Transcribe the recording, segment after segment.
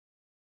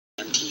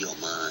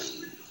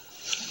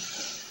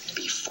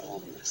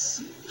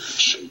colorless,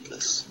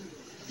 shapeless,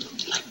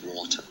 like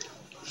water.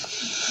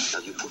 Now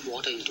you put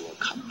water into a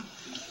cup,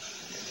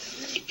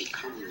 it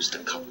becomes the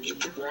cup. You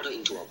put water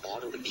into a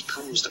bottle, it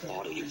becomes the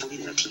bottle. You put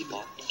it in a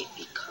teapot, it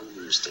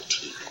becomes the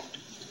teapot.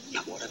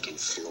 Now water can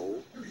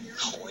flow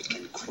or it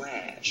can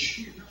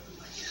crash.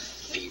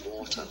 Be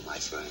water, my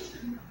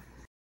friend.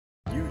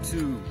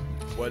 YouTube,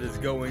 what is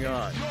going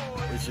on?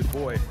 It's your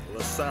boy,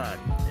 Lasan,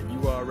 and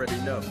you already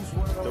know,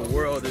 the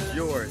world is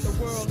yours.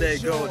 Stay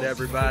gold,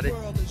 everybody.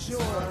 You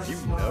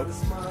know,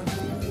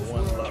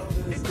 one love.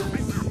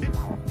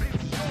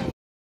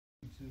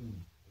 YouTube,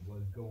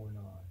 what's going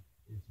on?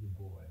 It's your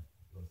boy,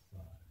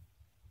 Lasan.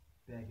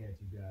 Back at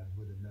you guys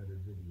with another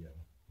video,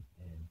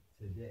 and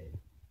today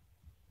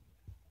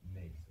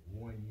makes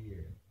 1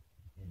 year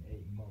and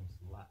 8 months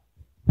live.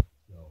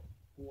 So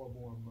 4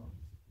 more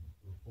months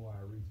before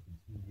I reach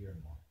the 2-year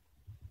mark.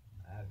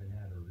 I haven't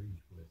had a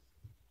reach list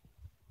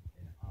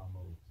in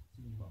almost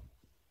 2 months.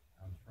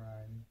 I'm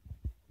trying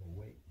to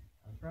wait.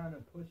 I'm trying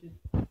to push it.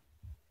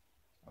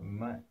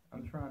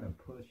 I'm trying to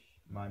push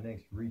my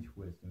next reach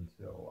list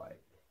until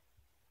like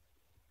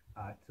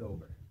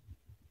October.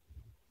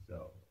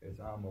 So it's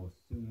almost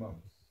 2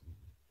 months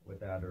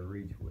without a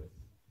reach list.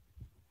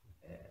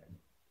 And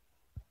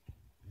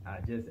I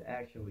just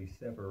actually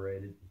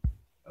separated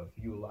a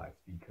few locks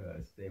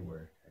because they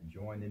were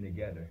joining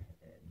together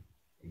and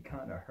it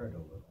kind of hurt a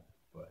little.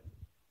 But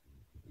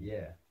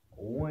yeah,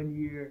 1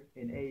 year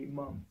and 8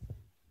 months.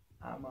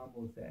 I'm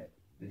almost at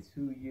the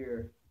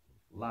 2-year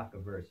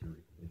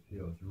locaversary. It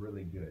feels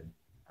really good.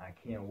 I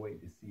can't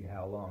wait to see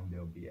how long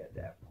they'll be at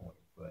that point.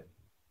 But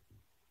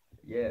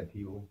yeah,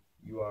 people,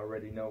 you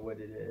already know what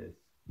it is.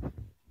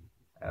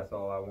 That's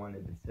all I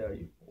wanted to tell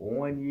you.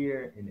 1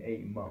 year and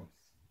 8 months.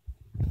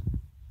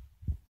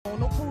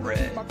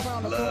 Spread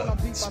love, spread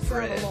peace,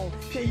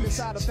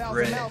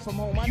 spread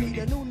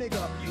beauty.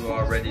 You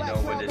already know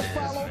what it is,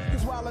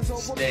 man.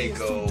 Stay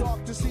gold,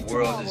 the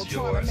world is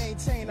yours.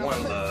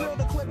 One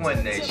love,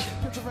 one nation,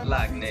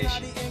 Lock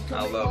Nation.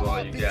 I love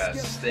all you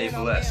guys. Stay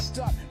blessed.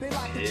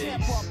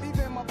 Peace.